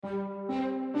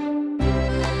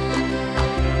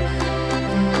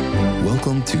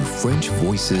Welcome to French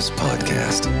Voices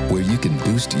Podcast, where you can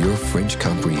boost your French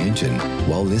comprehension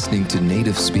while listening to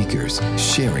native speakers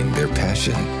sharing their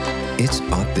passion. It's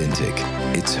authentic,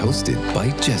 it's hosted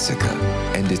by Jessica,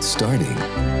 and it's starting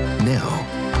now.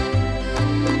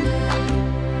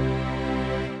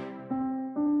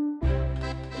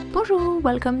 Bonjour,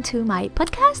 welcome to my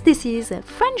podcast. This is a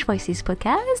French Voices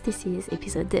podcast. This is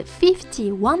episode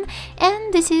 51,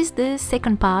 and this is the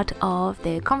second part of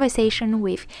the conversation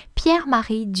with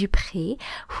Pierre-Marie Dupré,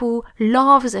 who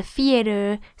loves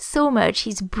theater so much.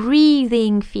 He's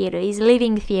breathing theater, he's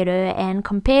living theater, and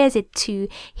compares it to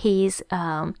his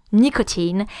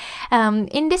nicotine.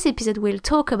 In this episode, we'll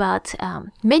talk about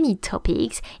many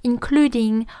topics,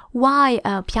 including why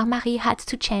Pierre-Marie had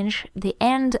to change the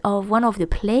end of one of the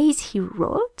plays he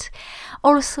wrote.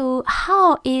 Also,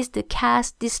 how is the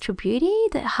cast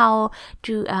distributed? How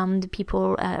do the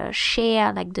people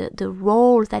share like the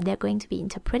roles that they're going to be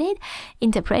interpreting?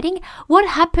 What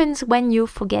happens when you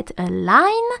forget a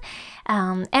line?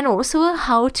 And also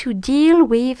how to deal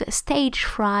with stage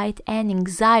fright and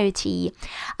anxiety.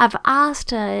 I've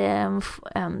asked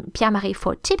Pierre-Marie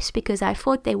for tips because I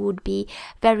thought they would be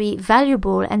very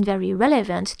valuable and very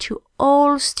relevant to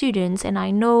all students, and I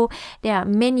know there are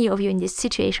many of you in this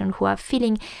situation who are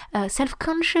feeling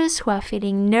self-conscious, who are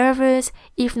feeling nervous,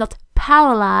 if not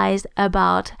paralyzed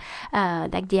about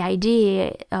like the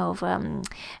idea of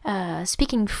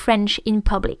speaking French in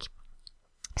public.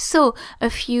 So, a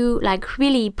few like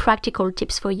really practical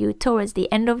tips for you towards the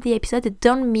end of the episode.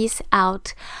 Don't miss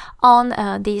out on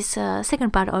this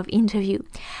second part of interview.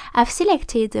 I've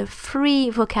selected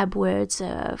 3 vocab words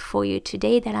for you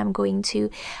today that I'm going to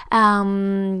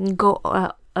go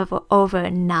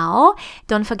over now.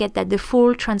 Don't forget that the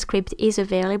full transcript is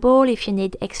available if you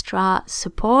need extra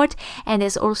support, and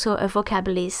there's also a vocab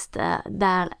list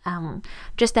that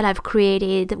I've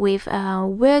created with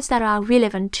words that are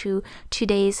relevant to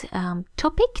today's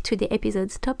topic, to the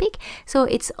episode's topic. So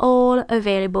it's all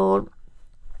available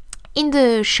in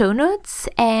the show notes,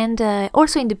 and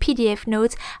also in the PDF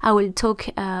notes. I will talk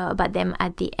about them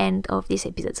at the end of this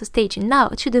episode. So stay tuned. Now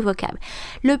to the vocab.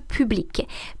 Le public.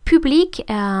 Public,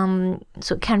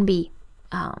 so can be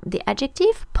the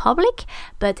adjective, public,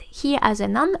 but here as a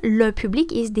noun, le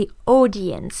public is the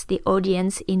audience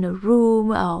in a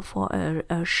room or for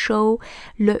a show,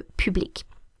 le public.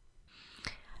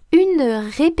 Une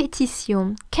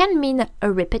répétition can mean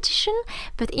a repetition,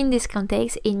 but in this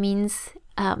context it means,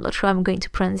 I'm not sure I'm going to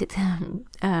pronounce it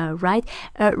right,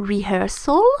 a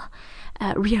rehearsal.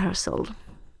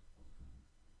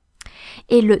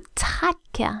 Et le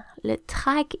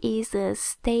trac is a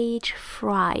stage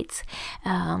fright.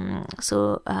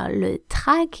 Le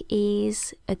trac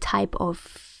is a type of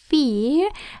fear,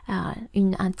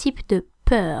 un type de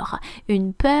peur,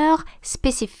 une peur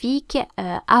spécifique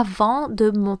avant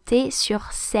de monter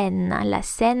sur scène. La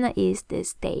scène is the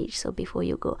stage, so before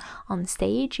you go on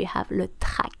stage, you have le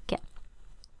trac.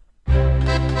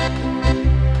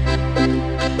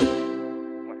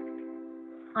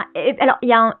 Alors, il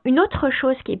y a une autre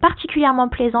chose qui est particulièrement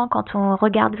plaisante quand on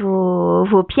regarde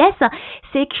vos pièces,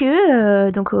 c'est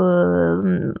que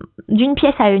d'une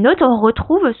pièce à une autre, on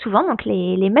retrouve souvent donc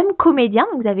les mêmes comédiens.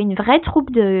 Donc, vous avez une vraie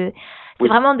troupe de... C'est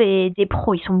vraiment des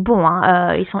pros, ils sont bons,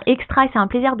 ils sont extra, et c'est un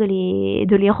plaisir de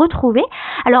les retrouver.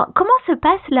 Alors, comment se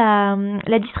passe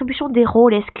la distribution des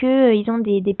rôles? Est-ce que ils ont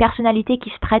des personnalités qui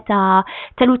se prêtent à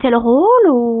tel ou tel rôle,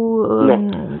 ou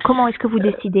comment est-ce que vous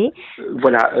décidez?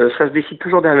 Ça se décide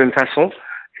toujours de la même façon,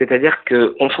 c'est-à-dire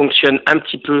qu'on fonctionne un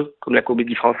petit peu comme la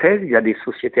comédie française. Il y a des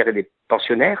sociétaires et des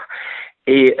pensionnaires.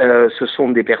 Et ce sont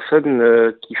des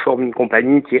personnes qui forment une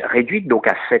compagnie qui est réduite, donc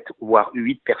à 7 voire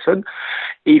 8 personnes.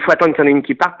 Et il faut attendre qu'il y en ait une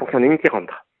qui parte pour qu'il y en ait une qui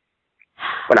rentre.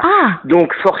 Voilà.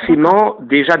 Donc forcément,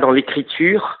 déjà dans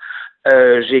l'écriture,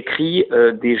 j'écris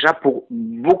déjà pour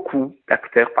beaucoup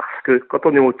d'acteurs, parce que quand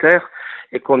on est auteur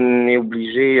et qu'on est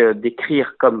obligé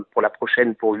d'écrire comme pour la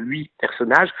prochaine pour 8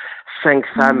 personnages, 6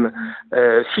 femmes,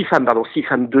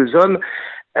 2 hommes,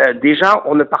 déjà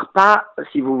on ne part pas,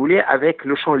 si vous voulez, avec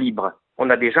le champ libre. On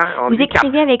a déjà vous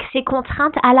écrivez avec ces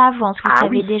contraintes à l'avance, vous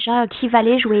savez déjà qui va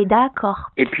les jouer,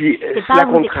 d'accord. Et puis c'est pas la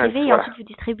vous contrainte, écrivez et ensuite vous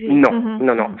distribuez.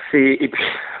 Non. Et puis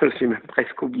je suis même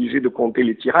presque obligé de compter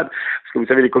les tirades, parce que vous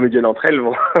savez, les comédiennes entre elles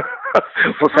vont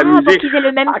Faut s'amuser. Pour qu'ils aient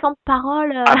le même temps de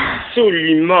parole.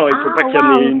 Absolument, il ne faut pas qu'il y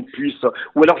en ait une puce.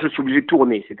 Ou alors je suis obligé de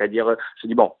tourner, c'est-à-dire je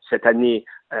dis bon, cette année,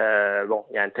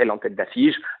 il y a un tel en tête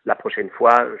d'affiche, la prochaine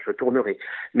fois je tournerai.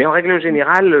 Mais en règle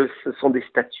générale, ce sont des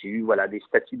statuts, voilà, des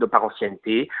statuts de par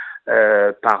ancienneté,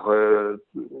 pas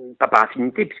par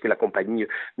affinité puisque la compagnie,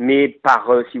 mais par,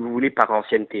 si vous voulez, par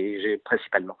ancienneté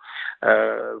principalement.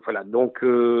 Voilà, donc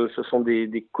ce sont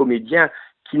des comédiens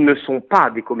qui ne sont pas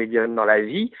des comédiens dans la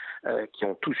vie, qui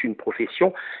ont tous une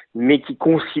profession, mais qui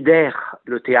considèrent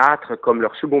le théâtre comme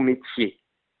leur second métier.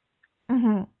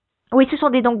 Mmh. Oui, ce sont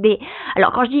donc des...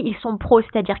 Alors, quand je dis ils sont pros,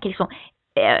 c'est-à-dire qu'ils sont...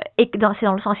 c'est dans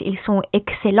le sens ils sont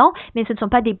excellents, mais ce ne sont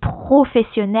pas des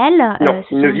professionnels. Non,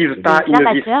 ils ne vivent pas,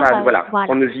 voilà.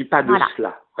 On ne vit pas de voilà.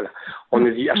 cela. Voilà. On ne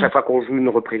vit, à chaque fois qu'on joue une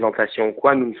représentation ou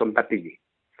quoi, nous ne sommes pas payés.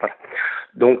 Voilà.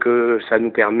 Donc, ça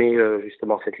nous permet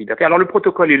justement cette liberté. Alors, le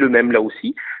protocole est le même là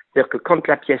aussi. C'est-à-dire que quand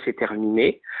la pièce est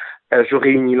terminée, je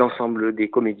réunis l'ensemble des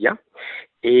comédiens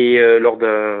et lors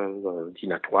d'un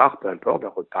dînatoire, peu importe, d'un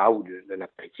repas ou d'un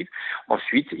apéritif,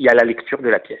 ensuite, il y a la lecture de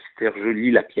la pièce. C'est-à-dire je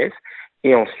lis la pièce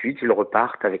et ensuite, ils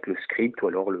repartent avec le script ou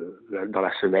alors dans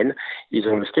la semaine, ils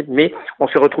ont le script, mais on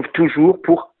se retrouve toujours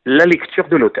pour la lecture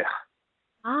de l'auteur.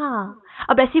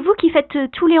 Ah bah c'est vous qui faites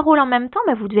tous les rôles en même temps,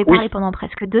 bah vous devez parler pendant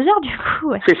presque 2 heures du coup.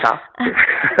 Ouais. C'est ça.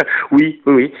 Oui.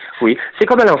 C'est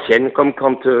comme à l'ancienne, comme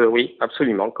quand, oui,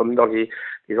 absolument, comme dans les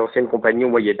anciennes compagnies au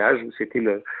Moyen-Âge où c'était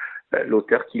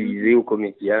l'auteur qui lisait aux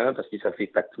comédiens parce qu'ils ne savaient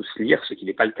pas tous lire, ce qui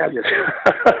n'est pas le cas, bien sûr.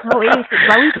 Oui,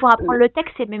 pour apprendre le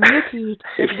texte, c'est même mieux qu'ils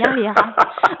savent bien lire. Hein.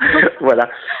 Voilà.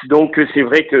 Donc, c'est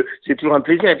vrai que c'est toujours un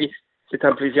plaisir. Et puis, c'est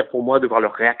un plaisir pour moi de voir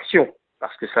leur réaction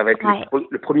parce que ça va être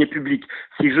le premier public.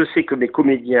 Si je sais que mes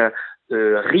comédiens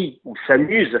rient ou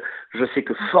s'amusent, je sais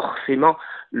que forcément,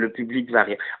 le public va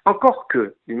rire. Encore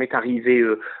que, il m'est arrivé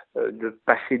de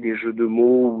passer des jeux de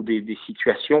mots ou des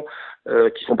situations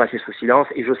qui sont passées sous silence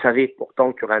et je savais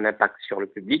pourtant qu'il y aurait un impact sur le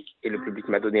public et le public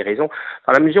m'a donné raison.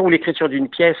 Dans la mesure où l'écriture d'une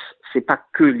pièce, c'est pas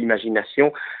que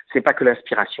l'imagination, c'est pas que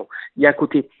l'inspiration. Il y a un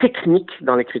côté technique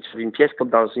dans l'écriture d'une pièce comme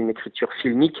dans une écriture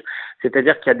filmique,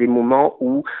 c'est-à-dire qu'il y a des moments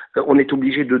où on est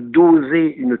obligé de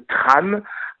doser une trame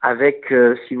avec,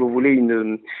 si vous voulez,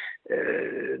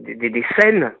 des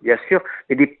scènes, bien sûr,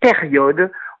 mais des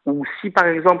périodes où si, par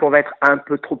exemple, on va être un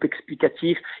peu trop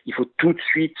explicatif, il faut tout de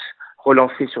suite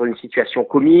relancer sur une situation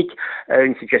comique,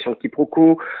 une situation de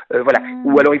quiproquo, voilà.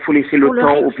 Ou alors il faut laisser le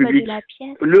temps au public.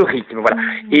 Le rythme, voilà.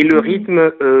 Et le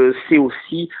rythme, c'est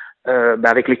aussi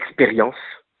avec l'expérience.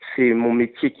 C'est mon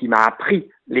métier qui m'a appris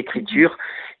l'écriture.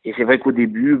 Et c'est vrai qu'au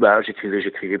début,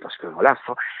 j'écrivais parce que voilà,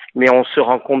 mais on se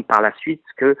rend compte par la suite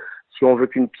que si on veut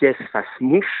qu'une pièce fasse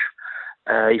mouche,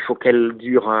 il faut qu'elle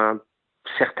dure un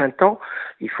certain temps,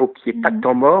 il faut qu'il n'y ait pas de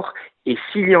temps mort, et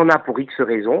s'il y en a pour X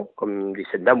raisons, comme des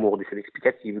scènes d'amour, des scènes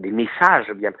explicatives, des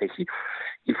messages bien précis,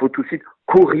 il faut tout de suite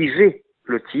corriger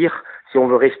le tir si on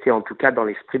veut rester en tout cas dans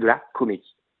l'esprit de la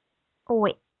comédie.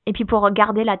 Oui. Et puis pour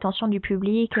garder l'attention du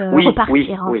public,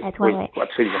 repartir en fait. Oui,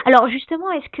 absolument. Alors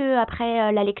justement, est-ce que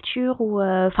après la lecture ou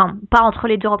pas entre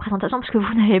les deux représentations parce que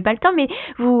vous n'avez pas le temps, mais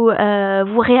vous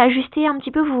réajustez un petit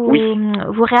peu,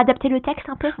 vous réadaptez le texte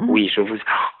un peu? Oui,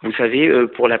 vous savez,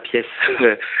 pour la pièce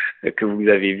que vous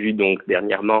avez vue donc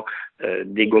dernièrement,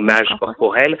 Dégommage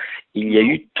corporel, il y a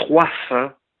eu 3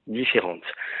 fins différentes.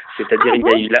 C'est-à-dire, il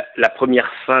y a eu la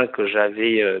première fin que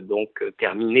j'avais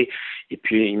terminée, et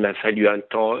puis il m'a fallu un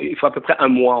temps, il faut à peu près 1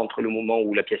 mois entre le moment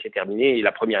où la pièce est terminée et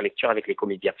la première lecture avec les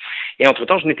comédiens. Et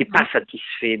entre-temps, je n'étais pas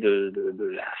satisfait de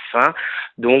la fin,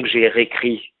 donc j'ai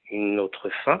réécrit une autre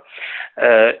fin.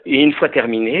 Et une fois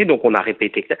terminée, donc on a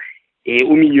répété, et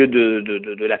au milieu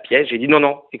de la pièce, j'ai dit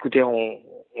non, écoutez,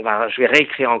 je vais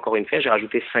réécrire encore une fois, j'ai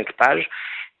rajouté 5 pages.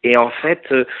 Et en fait,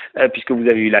 puisque vous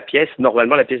avez eu la pièce,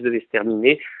 normalement la pièce devait se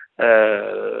terminer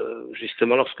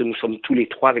justement lorsque nous sommes tous les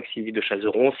 3 avec Sylvie de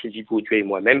Chazeron, Sylvie Baudieu et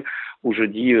moi-même, où je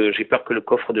dis j'ai peur que le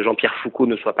coffre de Jean-Pierre Foucault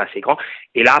ne soit pas assez grand.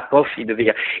 Et là, pof, il devait y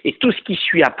avoir. Et tout ce qui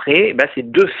suit après, c'est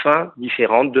 2 fins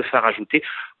différentes, 2 fins rajoutées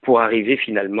pour arriver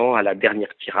finalement à la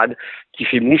dernière tirade qui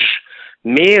fait mouche.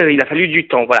 Mais il a fallu du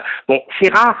temps. Voilà. Bon,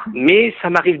 c'est rare, mais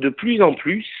ça m'arrive de plus en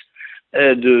plus.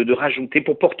 De rajouter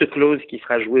pour Porte Close qui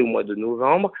sera joué au mois de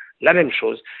novembre, la même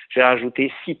chose. J'ai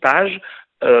rajouté 6 pages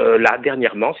là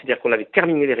dernièrement, c'est-à-dire qu'on avait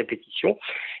terminé les répétitions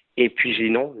et puis j'ai dit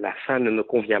non, la fin ne me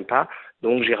convient pas,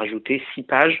 donc j'ai rajouté 6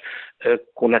 pages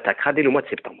qu'on attaquera dès le mois de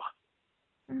septembre.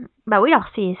 Bah oui, alors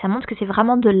ça montre que c'est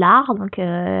vraiment de l'art, donc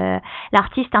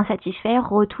l'artiste insatisfait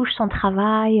retouche son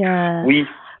travail. Oui.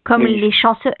 Comme Oui. les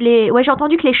chanteurs, ouais, j'ai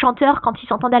entendu que les chanteurs, quand ils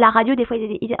s'entendent à la radio, des fois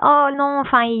ils disaient oh non,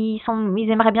 enfin ils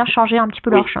aimeraient bien changer un petit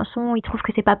peu leur Oui. chanson, ils trouvent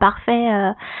que c'est pas parfait.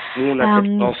 Nous, on a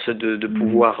cette chance de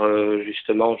pouvoir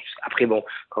justement. Après, bon,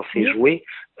 quand c'est oui. joué,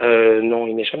 non,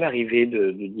 il n'est jamais arrivé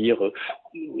de dire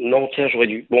non, tiens, j'aurais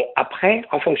dû. Bon, après,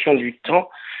 en fonction du temps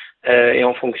et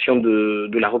en fonction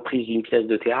de la reprise d'une pièce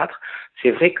de théâtre,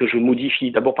 c'est vrai que je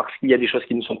modifie. D'abord parce qu'il y a des choses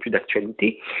qui ne sont plus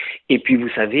d'actualité. Et puis, vous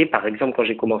savez, par exemple, quand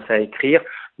j'ai commencé à écrire,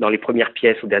 dans les premières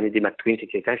pièces, au dernier des McTwins,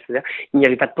 etc., il n'y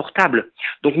avait pas de portable.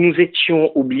 Donc, nous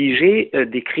étions obligés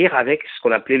d'écrire avec ce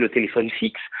qu'on appelait le téléphone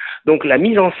fixe. Donc, la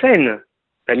mise en scène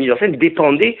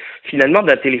dépendait finalement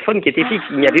d'un téléphone qui était fixe.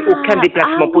 Il n'y avait aucun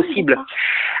déplacement possible.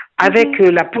 Avec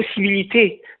la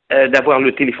possibilité d'avoir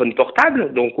le téléphone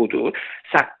portable, donc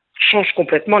ça change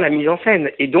complètement la mise en scène.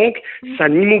 Et donc, ça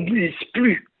n'immobilise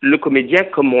plus le comédien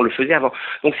comme on le faisait avant.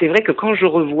 Donc, c'est vrai que quand je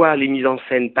revois les mises en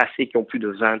scène passées qui ont plus de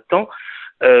 20 ans,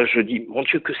 je dis, mon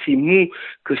Dieu, que c'est mou,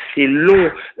 que c'est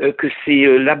long, que c'est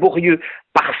laborieux.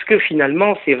 Parce que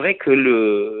finalement, c'est vrai que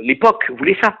l'époque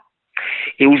voulait ça.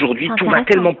 Et aujourd'hui, tout va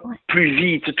tellement plus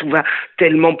vite, tout va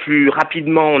tellement plus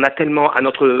rapidement, on a tellement à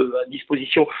notre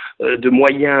disposition de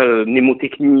moyens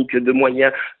mnémotechniques, de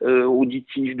moyens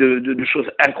auditifs, de choses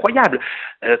incroyables,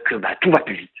 que tout va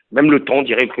plus vite. Même le temps, on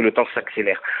dirait que le temps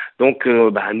s'accélère. Donc,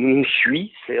 nous, on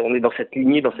suit, on est dans cette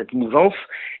lignée, dans cette mouvance,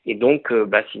 et donc,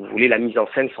 si vous voulez, la mise en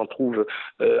scène s'en trouve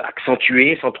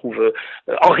accentuée, s'en trouve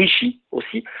enrichie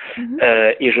aussi.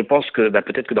 Et je pense que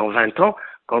peut-être que dans 20 ans,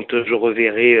 quand je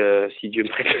reverrai, si Dieu me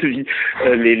prête vie,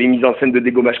 les mises en scène de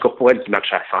dégommage corporel qui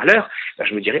marchent à 100 à l'heure,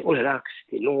 je me dirais, oh là là, que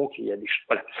c'était long, qu'il y a des choses.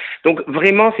 Voilà. Donc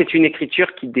vraiment, c'est une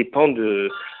écriture qui dépend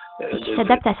qui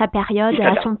s'adapte à sa période,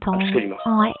 à son temps. Absolument.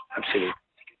 Ouais. Absolument.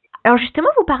 Alors justement,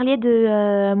 vous parliez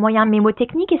de moyens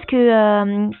mémotechniques. Est-ce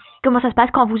que comment ça se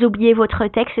passe quand vous oubliez votre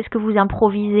texte? Est-ce que vous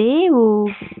improvisez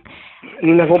ou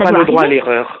Nous n'avons pas le droit à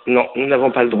l'erreur. Non, nous n'avons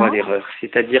pas le droit à l'erreur.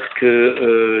 C'est-à-dire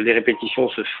que les répétitions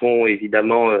se font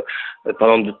évidemment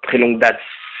pendant de très longues dates.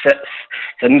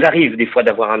 Ça nous arrive des fois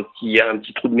d'avoir un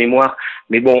petit trou de mémoire,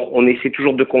 mais bon, on essaie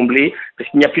toujours de combler parce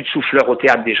qu'il n'y a plus de souffleur au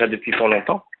théâtre déjà depuis fort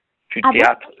longtemps. Plus de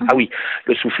théâtre. Ah oui,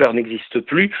 le souffleur n'existe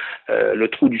plus. Le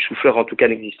trou du souffleur en tout cas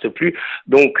n'existe plus.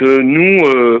 Donc nous.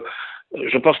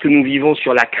 Je pense que nous vivons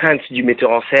sur la crainte du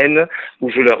metteur en scène, où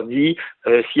je leur dis,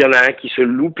 s'il y en a un qui se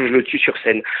loupe, je le tue sur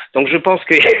scène. Donc je pense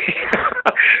que,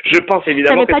 je pense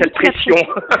évidemment que cette pression,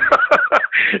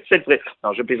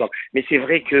 non, je plaisante, mais c'est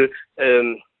vrai que,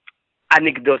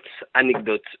 anecdote,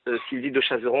 Sylvie de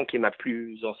Chazeron, qui est ma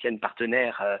plus ancienne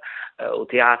partenaire au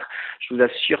théâtre, je vous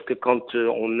assure que quand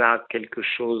on a quelque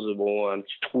chose, un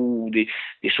petit trou, des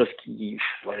choses qui,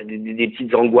 voilà, des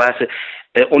petites angoisses,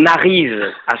 on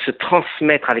arrive à se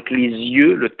transmettre avec les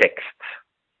yeux le texte.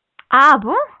 Ah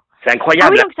bon? C'est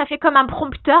incroyable. Ah oui, donc ça fait comme un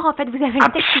prompteur, en fait, vous avez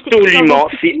le texte qui Absolument,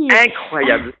 c'est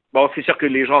incroyable. Bon, c'est sûr que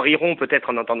les gens riront peut-être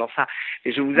en entendant ça,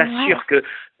 et je vous assure que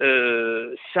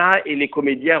ça, et les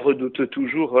comédiens redoutent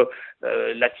toujours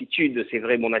l'attitude. C'est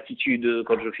vrai, mon attitude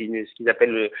quand je fais ce qu'ils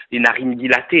appellent les narines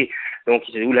dilatées. Donc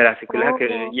ils disent oulala, c'est que là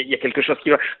qu'il y a quelque chose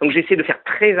qui va. Donc j'essaie de faire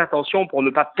très attention pour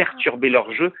ne pas perturber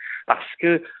leur jeu, parce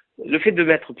que le fait de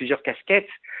mettre plusieurs casquettes.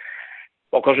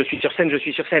 Bon, quand je suis sur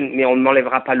scène, mais on ne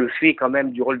m'enlèvera pas le fait quand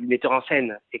même du rôle du metteur en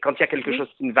scène. Et quand il y a quelque chose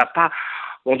qui ne va pas,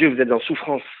 mon Dieu, vous êtes en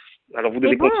souffrance. Alors vous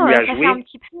devez continuer à jouer. Un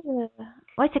petit peu,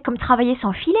 ouais, c'est comme travailler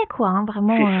sans filet, quoi, hein,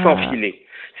 vraiment. C'est sans filet.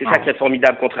 C'est ça qui est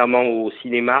formidable, contrairement au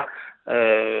cinéma,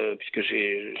 puisque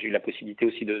j'ai eu la possibilité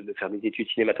aussi de faire des études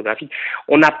cinématographiques.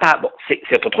 On n'a pas, bon,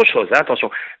 c'est autre chose, hein,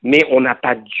 attention, mais on n'a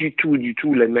pas du tout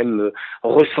le même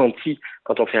ressenti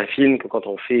quand on fait un film que quand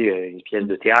on fait une pièce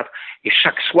de théâtre. Et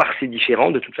chaque soir, c'est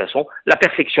différent de toute façon. La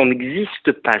perfection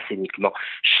n'existe pas scéniquement.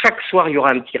 Chaque soir, il y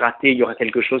aura un petit raté, il y aura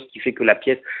quelque chose qui fait que la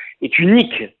pièce est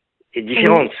unique et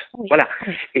différente. Oui. Voilà.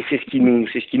 Oui. Et c'est ce qui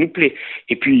nous plaît.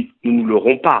 Et puis, nous ne nous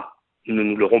leurrons pas.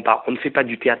 On ne fait pas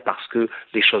du théâtre parce que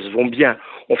les choses vont bien.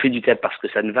 On fait du théâtre parce que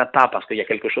ça ne va pas, parce qu'il y a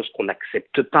quelque chose qu'on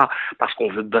n'accepte pas, parce qu'on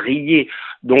veut briller.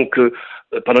 Donc,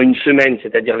 pendant une semaine,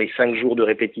 c'est-à-dire les 5 jours de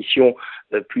répétition,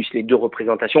 plus les 2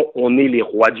 représentations, on est les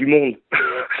rois du monde.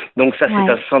 Donc ça,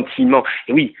 c'est un sentiment.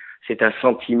 Et oui, c'est un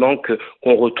sentiment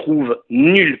qu'on retrouve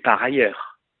nulle part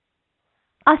ailleurs.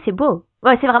 Ah, c'est beau.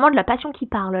 Ouais, c'est vraiment de la passion qui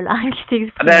parle là, qui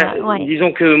s'exprime.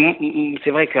 Disons que c'est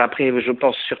vrai qu'après, je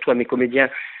pense surtout à mes comédiens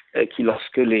qui,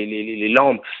 lorsque les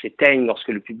lampes s'éteignent, lorsque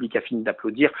le public a fini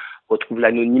d'applaudir, retrouvent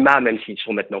l'anonymat, même s'ils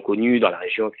sont maintenant connus dans la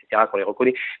région, etc., qu'on les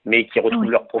reconnaît, mais qui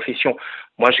retrouvent leur profession.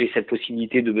 Moi, j'ai cette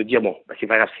possibilité de me dire, bon, c'est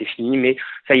pas grave, c'est fini, mais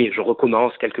ça y est, je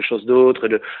recommence quelque chose d'autre,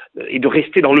 et de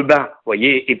rester dans le bain, vous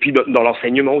voyez, et puis dans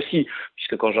l'enseignement aussi,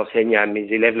 puisque quand j'enseigne à mes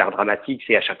élèves l'art dramatique,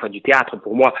 c'est à chaque fois du théâtre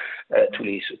pour moi, tous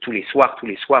les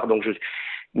soirs, donc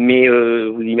mais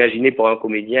vous imaginez pour un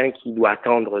comédien qui doit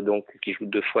attendre, donc qui joue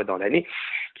 2 fois dans l'année,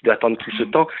 qui doit attendre tout ce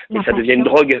temps, et ça devient une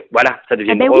drogue. Voilà, ça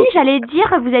devient une drogue. Oui, j'allais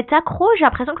dire, vous êtes accro. J'ai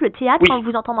l'impression que le théâtre, en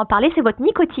vous entendant parler, c'est votre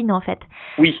nicotine en fait.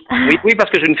 Oui, parce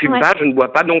que je ne fume pas, je ne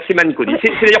bois pas, donc c'est ma nicotine.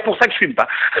 C'est d'ailleurs pour ça que je fume pas.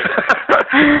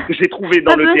 J'ai trouvé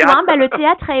dans le théâtre. Le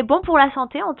théâtre est bon pour la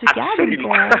santé en tout cas.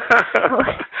 Absolument.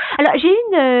 Alors j'ai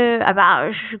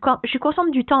je suis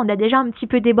consciente du temps, on a déjà un petit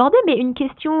peu débordé, mais une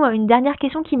dernière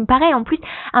question qui me paraît en plus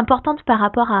importante par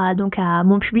rapport à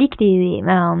mon public. Mes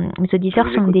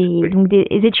auditeurs sont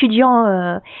des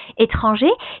étudiants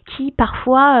étrangers qui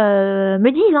parfois me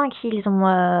disent qu'ils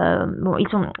ont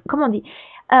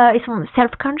ils sont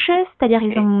self-conscious, c'est-à-dire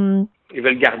ils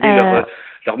veulent garder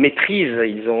leur maîtrise,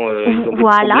 ils ont des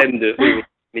problèmes de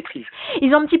maîtrise.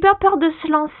 Ils ont un petit peu peur de se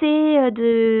lancer,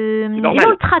 ils ont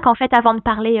le trac en fait avant de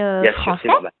parler Bien français. sûr, c'est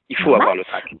normal. Il faut avoir le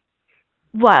trac.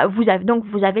 Voilà, vous avez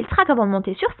le trac avant de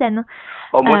monter sur scène.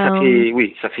 Oh, moi,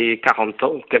 ça fait 40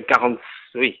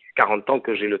 ans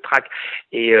que j'ai le trac,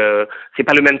 et c'est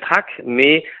pas le même trac,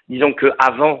 mais disons que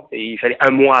avant, il fallait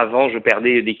 1 mois avant, je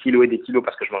perdais des kilos et des kilos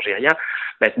parce que je mangeais rien.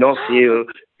 Maintenant, c'est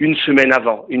une semaine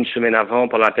avant,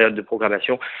 pendant la période de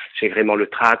programmation, j'ai vraiment le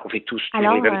trac. On fait tous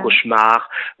toujours les mêmes cauchemars,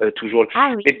 toujours.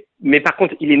 Mais par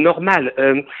contre, il est normal.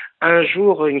 Un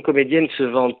jour, une comédienne se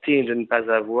vantait de ne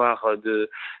pas avoir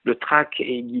le trac,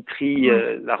 et Guitry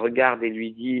la regarde et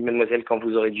lui dit: Mademoiselle, quand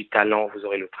vous aurez du talent, vous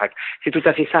aurez le trac. C'est tout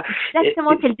à fait ça.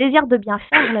 Exactement, c'est le désir de bien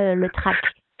faire, le trac.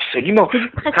 Absolument. C'est du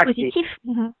stress positif.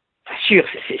 Bien sûr,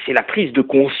 c'est la prise de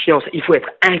conscience. Il faut être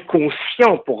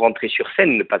inconscient pour rentrer sur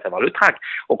scène, ne pas avoir le trac.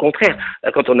 Au contraire,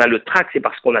 quand on a le trac, c'est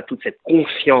parce qu'on a toute cette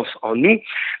conscience en nous.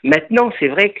 Maintenant, c'est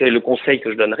vrai que le conseil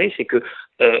que je donnerais, c'est que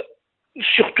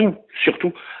surtout,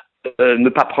 ne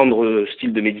pas prendre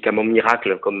style de médicaments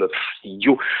miracles comme c'est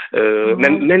idiot.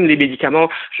 Même les médicaments,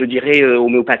 je dirais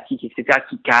homéopathiques, etc.,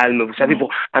 qui calment. Vous savez,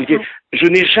 je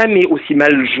n'ai jamais aussi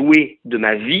mal joué de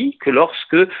ma vie que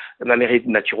lorsque ma mère est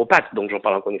naturopathe, donc j'en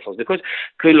parle en connaissance de cause,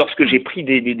 que lorsque j'ai pris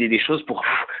des choses pour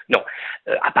non,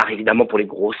 à part évidemment pour les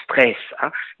gros stress, hein,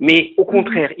 mais au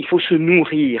contraire, il faut se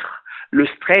nourrir. Le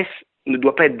stress ne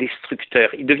doit pas être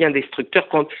destructeur. Il devient destructeur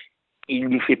quand il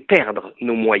nous fait perdre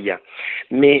nos moyens.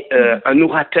 Mais un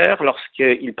orateur,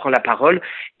 lorsqu'il prend la parole,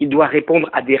 il doit répondre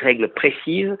à des règles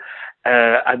précises,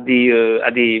 à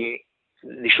des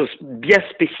choses bien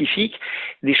spécifiques,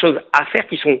 des choses à faire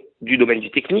qui sont du domaine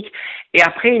du technique. Et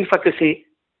après, une fois que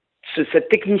cette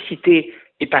technicité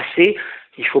est passée,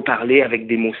 il faut parler avec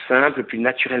des mots simples, le plus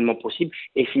naturellement possible,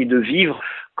 essayer de vivre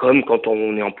comme quand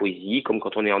on est en poésie, comme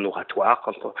quand on est en oratoire.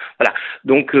 Voilà.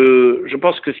 Donc, je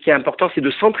pense que ce qui est important, c'est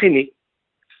de s'entraîner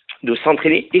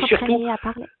et surtout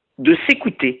de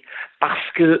s'écouter.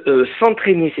 Parce que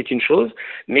s'entraîner, c'est une chose,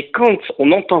 mais quand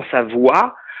on entend sa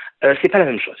voix, c'est pas la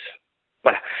même chose.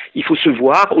 Voilà, il faut se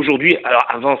voir. Aujourd'hui, alors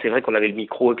avant, c'est vrai qu'on avait le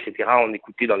micro, etc., on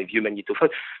écoutait dans les vieux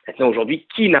magnétophones. Maintenant, aujourd'hui,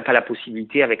 qui n'a pas la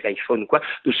possibilité, avec l'iPhone ou quoi,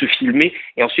 de se filmer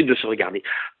et ensuite de se regarder?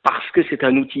 Parce que c'est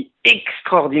un outil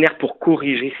extraordinaire pour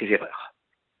corriger ses erreurs.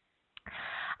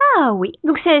 Ah oui,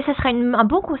 donc ça serait un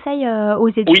bon conseil aux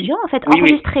étudiants. En fait,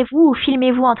 enregistrez-vous ou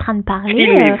filmez-vous en train de parler.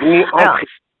 Filmez-vous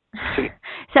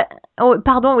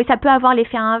ça peut avoir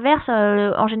l'effet inverse.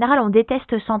 En général, on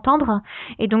déteste s'entendre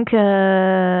et donc dire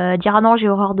ah non, j'ai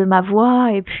horreur de ma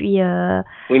voix, et puis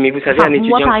oui, mais vous savez, un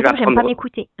étudiant, moi par exemple, j'aime pas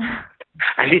m'écouter.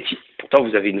 Pourtant,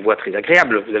 vous avez une voix très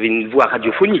agréable. Vous avez une voix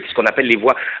radiophonique, ce qu'on appelle les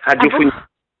voix radiophoniques.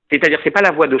 C'est-à-dire, c'est pas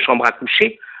la voix de chambre à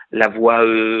coucher. La voix,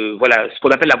 ce qu'on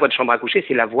appelle la voix de chambre à coucher,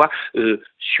 c'est la voix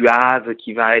suave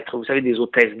qui va être, vous savez, des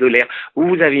hôtesses de l'air.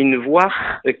 Vous avez une voix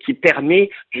qui permet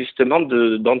justement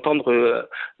d'entendre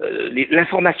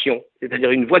l'information,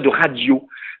 c'est-à-dire une voix de radio,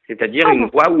 c'est-à-dire une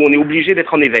voix où on est obligé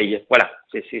d'être en éveil. Voilà,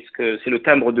 c'est le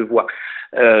timbre de voix.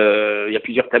 Il y a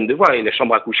plusieurs thèmes de voix, et la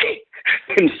chambre à coucher.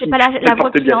 C'est pas la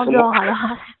voix qui endort, alors.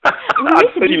 Oui,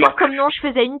 c'est bizarre comme nom. Je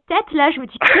faisais une tête, là, je me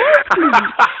dis, qu'est-ce qu'il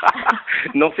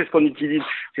dit? Non, c'est ce qu'on utilise.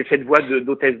 C'est cette voix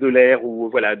d'hôtesse de l'air, où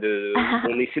voilà,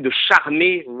 on essaie de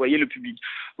charmer, vous voyez, le public.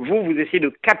 Vous essayez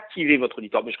de captiver votre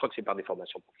auditoire. Mais je crois que c'est par des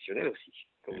formations professionnelles aussi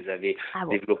que vous avez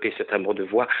développé ce timbre de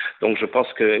voix. Donc, je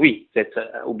pense que, oui, vous êtes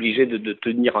obligé de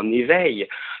tenir en éveil.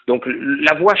 Donc,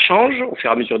 la voix change au fur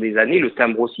et à mesure des années, le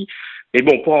timbre aussi. Mais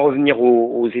bon, pour en revenir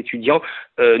aux étudiants,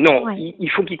 non, Ouais. il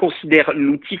faut qu'ils considèrent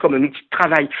l'outil comme un outil de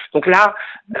travail. Donc là,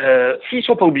 s'ils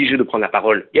sont pas obligés de prendre la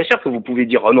parole, bien sûr que vous pouvez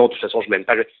dire, oh non, de toute façon, je m'aime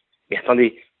pas. Mais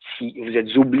attendez, si vous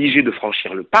êtes obligé de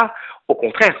franchir le pas, au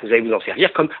contraire, vous allez vous en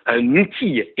servir comme un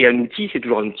outil. Et un outil, c'est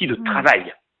toujours un outil de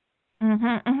travail.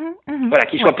 Voilà,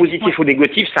 qu'il soit positif ou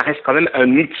négatif, ça reste quand même un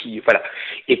outil. Voilà.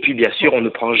 Et puis, bien sûr, on ne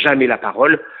prend jamais la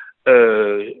parole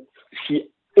si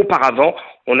auparavant,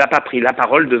 on n'a pas pris la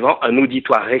parole devant un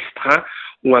auditoire restreint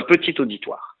ou un petit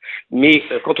auditoire. Mais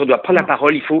quand on doit prendre la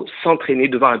parole, il faut s'entraîner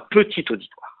devant un petit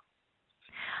auditoire.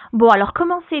 Bon, alors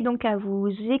commencez donc à vous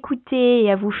écouter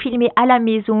et à vous filmer à la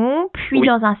maison, puis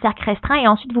dans un cercle restreint, et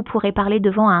ensuite vous pourrez parler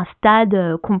devant un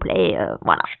stade complet.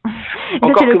 Voilà.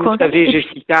 Encore que vous savez,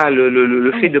 Jessica,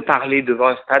 le fait de parler devant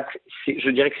un stade, je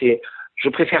dirais que je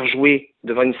préfère jouer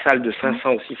devant une salle de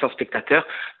 500 ou 600 spectateurs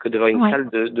que devant une salle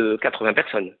de 80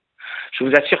 personnes. Je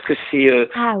vous assure que c'est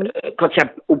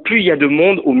au plus il y a de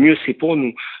monde, au mieux c'est pour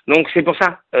nous. Donc c'est pour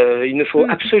ça, il ne faut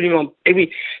absolument. Et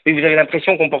oui, mais vous avez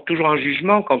l'impression qu'on porte toujours un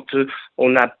jugement quand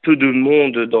on a peu de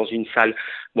monde dans une salle.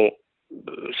 Bon,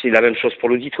 c'est la même chose pour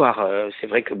l'auditoire. C'est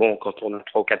vrai que bon, quand on a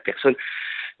 3 ou 4 personnes.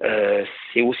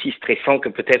 C'est aussi stressant que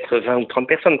peut-être 20 ou 30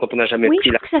 personnes quand on n'a jamais pris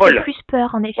la parole. Oui, ça fait plus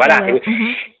peur, en effet. Voilà.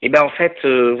 Et ben en fait,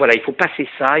 voilà, il faut passer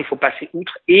ça, il faut passer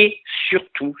outre. Et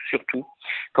surtout,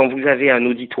 quand vous avez un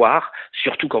auditoire,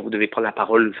 surtout quand vous devez prendre la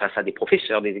parole face à des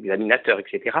professeurs, des examinateurs,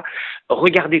 etc.,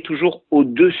 regardez toujours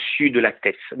au-dessus de la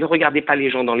tête. Ne regardez pas les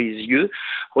gens dans les yeux,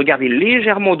 regardez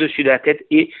légèrement au-dessus de la tête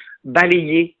et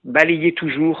balayez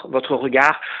toujours votre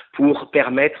regard pour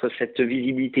permettre cette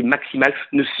visibilité maximale.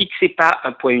 Ne fixez pas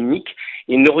un point unique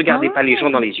et ne regardez pas les gens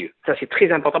dans les yeux. Ça, c'est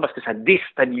très important parce que ça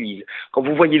déstabilise. Quand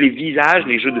vous voyez les visages,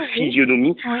 les jeux de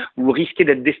physionomie, vous risquez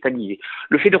d'être déstabilisé.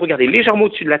 Le fait de regarder légèrement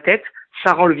au-dessus de la tête,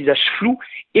 ça rend le visage flou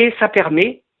et ça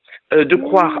permet de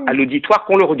croire à l'auditoire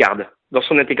qu'on le regarde dans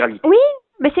son intégralité. Oui.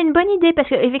 Mais c'est une bonne idée parce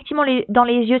que effectivement dans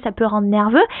les yeux ça peut rendre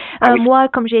nerveux. Moi,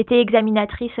 comme j'ai été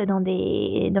examinatrice dans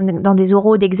des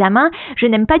oraux d'examen, je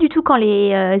n'aime pas du tout quand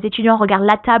les étudiants regardent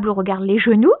la table ou regardent les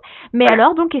genoux. Mais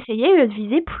alors donc essayez de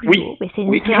viser plus haut. Mais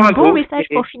c'est un bon message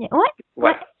pour finir.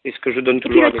 Ouais. C'est ce que je donne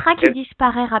toujours. Et puis le trac il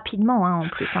disparaît rapidement en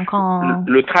plus.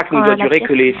 Le trac ne doit durer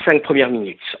que les 5 premières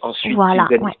minutes. Ensuite, il va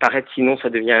disparaître, sinon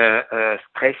ça devient un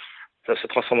stress, ça se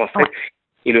transforme en stress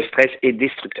et le stress est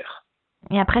destructeur.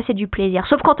 Et après, c'est du plaisir.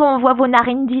 Sauf quand on voit vos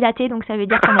narines dilatées, donc ça veut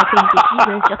dire qu'on a fait une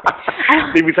bêtise sur ça.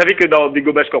 Mais vous savez que dans des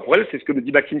gommages corporels, c'est ce que me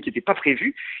dit Maxime qui n'était pas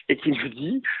prévu et qui me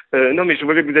dit non mais je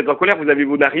vois que vous êtes en colère, vous avez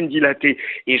vos narines dilatées.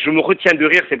 Et je me retiens de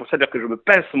rire, c'est pour ça que je me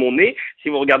pince mon nez, si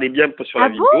vous regardez bien sur la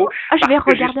vidéo. Je vais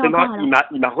regarder justement,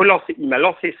 encore, il m'a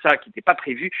lancé ça qui n'était pas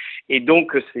prévu et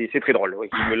donc c'est très drôle. Oui.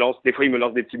 Des fois il me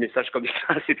lance des petits messages comme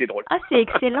ça, c'était drôle. Ah, c'est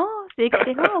excellent.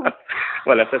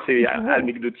 Voilà, ça c'est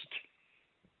anecdotique.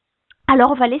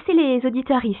 Alors, on va laisser les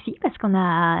auditeurs ici parce qu'on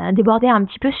a débordé un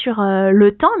petit peu sur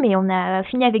le temps, mais on a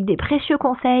fini avec des précieux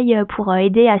conseils pour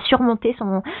aider à surmonter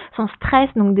son stress,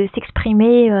 donc de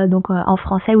s'exprimer donc en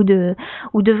français ou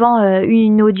devant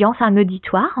une audience, un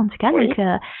auditoire en tout cas. Oui.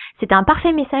 Donc, c'était un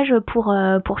parfait message pour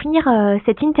finir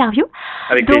cette interview.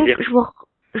 Avec donc, plaisir.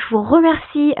 Je vous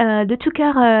remercie de tout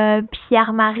cœur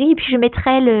Pierre-Marie, et puis je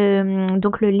mettrai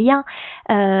le lien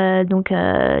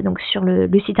donc sur le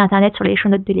site internet, sur les show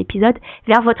notes de l'épisode,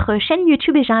 vers votre chaîne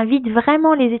YouTube, et j'invite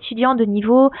vraiment les étudiants de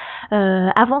niveau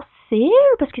avancé,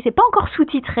 parce que c'est pas encore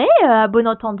sous-titré à bon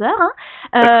entendeur,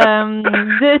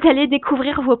 d'aller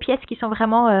découvrir vos pièces qui sont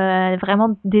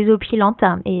vraiment désopilantes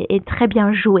et très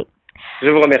bien jouées. Je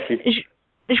vous remercie.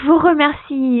 Je vous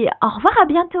remercie. Au revoir, à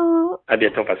bientôt. À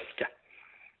bientôt, Patricia.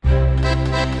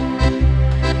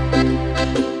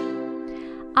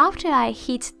 After I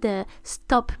hit the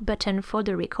stop button for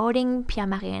the recording,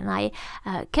 Pierre-Marie and I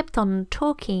kept on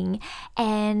talking,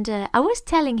 and I was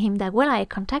telling him that when I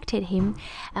contacted him,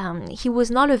 he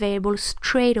was not available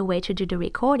straight away to do the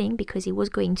recording because he was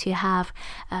going to have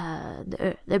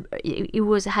he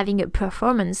was having a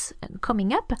performance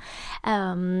coming up.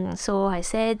 So I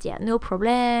said, yeah, no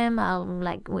problem.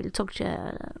 We'll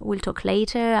talk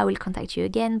later. I will contact you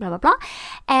again. Blah blah blah.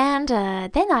 And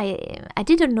then I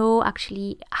didn't know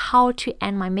actually how to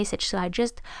end my message, so I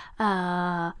just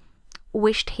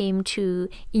wished him to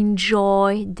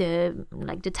enjoy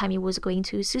the time he was going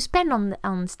to spend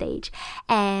on stage.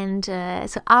 And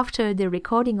so after the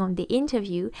recording on the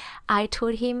interview, I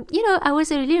told him, I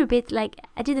was a little bit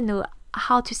I didn't know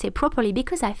how to say properly,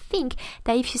 because I think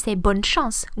that if you say bonne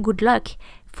chance, good luck,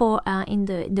 for in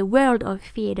the world of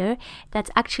theater,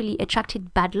 that's actually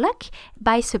attracted bad luck.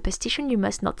 By superstition, you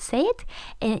must not say it,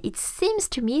 and it seems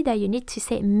to me that you need to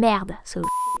say merde, so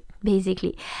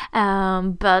basically.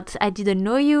 But I didn't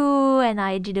know you and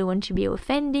I didn't want to be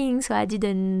offending, so I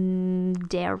didn't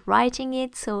dare writing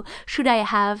it. So should I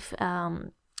have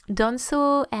done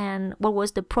so, and what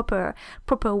was the proper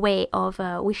way of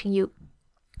wishing you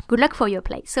good luck for your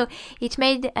play? So it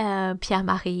made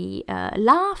Pierre-Marie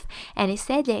laugh, and he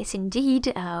said, yes,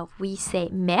 indeed, we say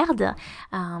merde,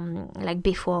 like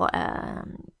before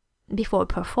a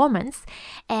performance.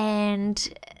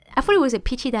 And I thought it was a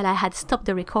pity that I had stopped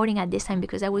the recording at this time,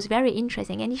 because that was very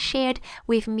interesting. And he shared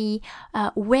with me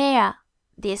where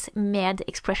this merde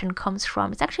expression comes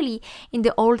from. It's actually in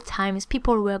the old times,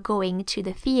 people were going to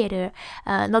the theater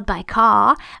not by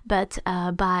car, but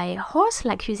by horse,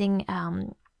 like using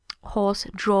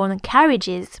horse-drawn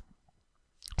carriages.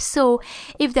 So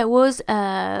if there was,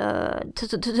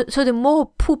 so the more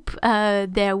poop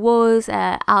there was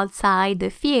outside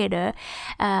the theater,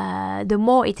 the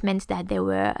more it meant that there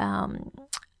were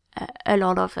a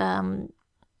lot of,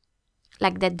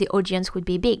 like that the audience would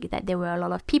be big, that there were a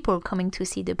lot of people coming to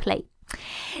see the play.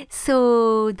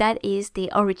 So that is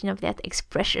the origin of that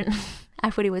expression. I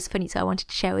thought it was funny, so I wanted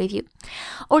to share with you.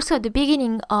 Also, at the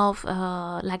beginning of,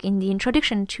 like in the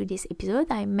introduction to this episode,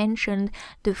 I mentioned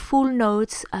the full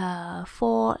notes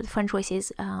for the French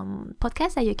Voices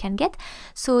podcast that you can get.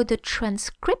 So the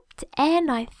transcript, and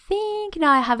I think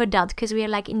now I have a doubt, because we are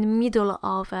like in the middle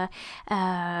of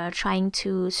trying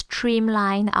to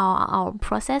streamline our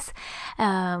process.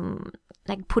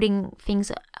 Like putting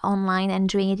things online and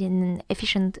doing it in an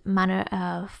efficient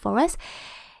manner for us.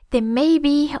 There may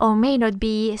be or may not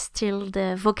be still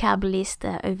the vocab list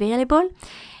available.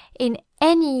 In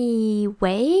any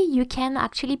way, you can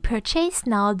actually purchase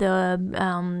now the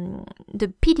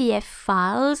PDF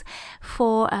files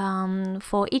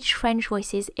for each French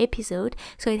Voices episode.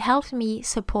 So it helps me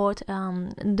support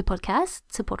the podcast,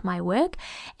 support my work,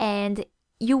 and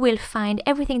you will find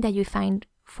everything that you find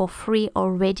for free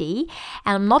already.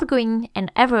 And I'm not going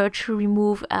and ever to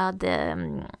remove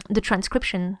the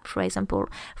transcription, for example,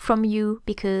 from you,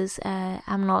 because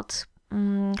I'm not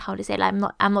I'm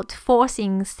not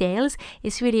forcing sales.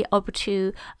 It's really up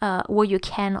to what you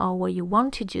can or what you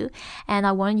want to do, and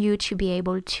I want you to be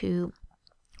able to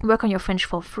work on your French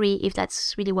for free if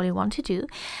that's really what you want to do.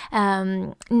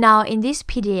 Now in this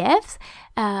PDF,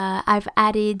 I've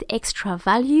added extra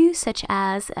value, such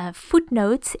as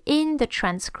footnotes in the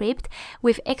transcript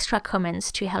with extra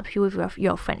comments to help you with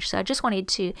your French. So I just wanted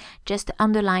to just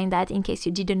underline that in case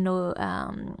you didn't know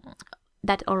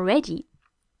that already.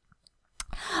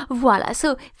 Voila,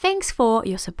 so thanks for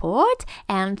your support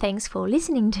and thanks for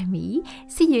listening to me.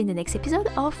 See you in the next episode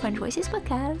of French Voices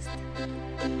Podcast.